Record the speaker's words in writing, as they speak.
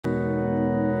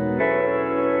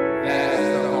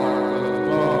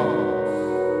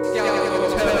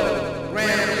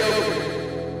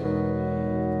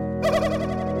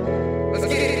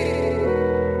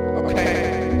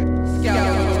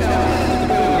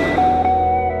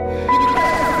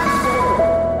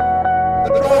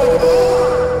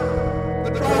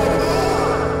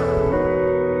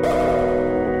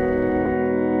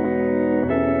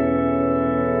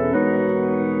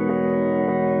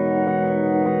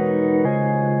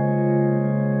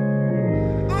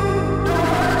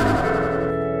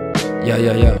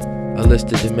Yo. A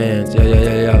list of demands. Yo.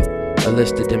 A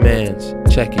list of demands.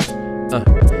 Check it.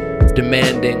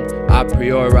 Demanding a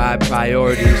priori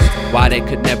priorities. Why they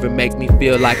could never make me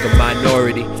feel like a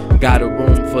minority. Got a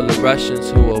room full of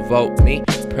Russians who will vote me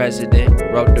president.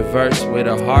 Wrote the verse with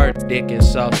a hard dick and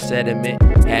soft sediment.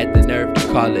 Had the nerve to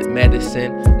call it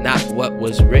medicine. Not what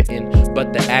was written,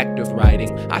 but the act of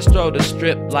writing. I strode a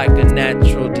strip like a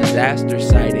natural disaster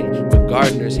sighting. With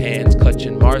gardener's hands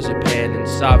clutching marzipan and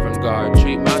sovereign guard.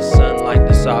 Treat my son like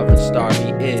the sovereign star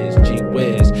he is, gee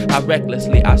whiz. How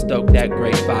recklessly I stoke that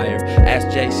great fire. Ask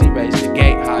JC raise the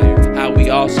gate higher. How we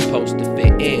all supposed to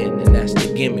fit in, and that's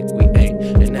the gimmick we ain't.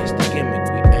 And that's the gimmick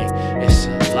we ain't. It's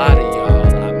a lot of y'all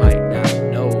I might not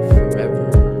know forever.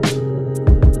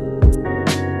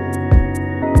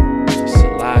 It's a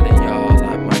lot of y'all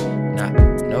I might not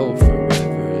know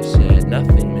forever. Said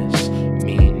nothing miss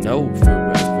me no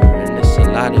forever. And it's a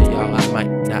lot of y'all I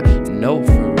might not know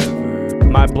forever.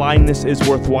 My blindness is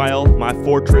worthwhile, my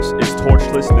fortress is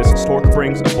torchless. This stork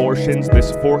brings abortions,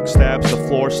 this fork stabs the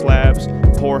floor slabs.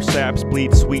 Poor saps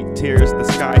bleed sweet tears, the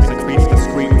sky secretes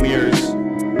discreet mirrors.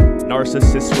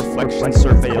 Narcissist reflections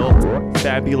surveil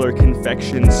fabular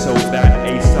confections, so that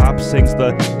Aesop sings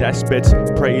the despot's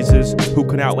praises. Who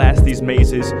can outlast these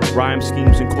mazes? Rhyme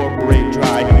schemes incorporate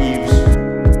dry leaves.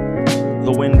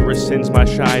 The wind rescinds my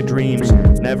shy dreams.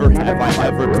 Never have I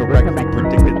ever correctly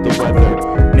predicted the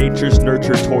weather. Nature's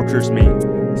nurture tortures me,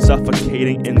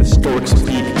 suffocating in the stork's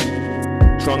beak.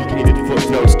 Truncated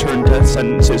footnotes turn death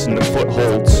sentences into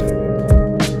footholds.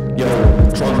 Yo,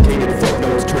 truncated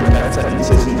footnotes turn death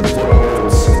sentences into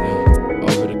footholds.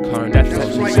 Over the carnage, Death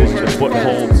sentences into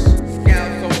footholds.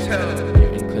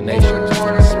 your inclinations to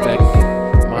respect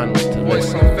it. Mine was to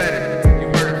listen.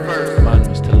 Mine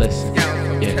was to listen.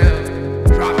 Yeah.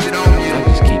 I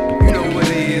just keep it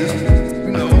fucking.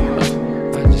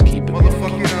 I just keep it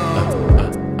fucking.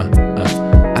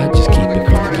 I just keep it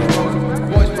fucking.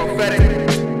 Voice prophetic.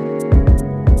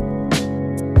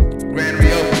 Grand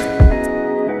reopen.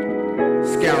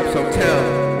 Scallops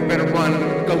Hotel. Better run,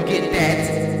 go get that.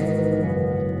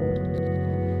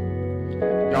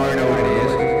 Y'all already know what it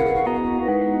is.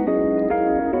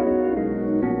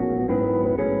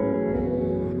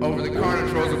 Over the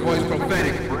carnage rolls a voice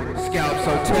prophetic. Scallops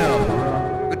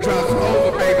Hotel. The drops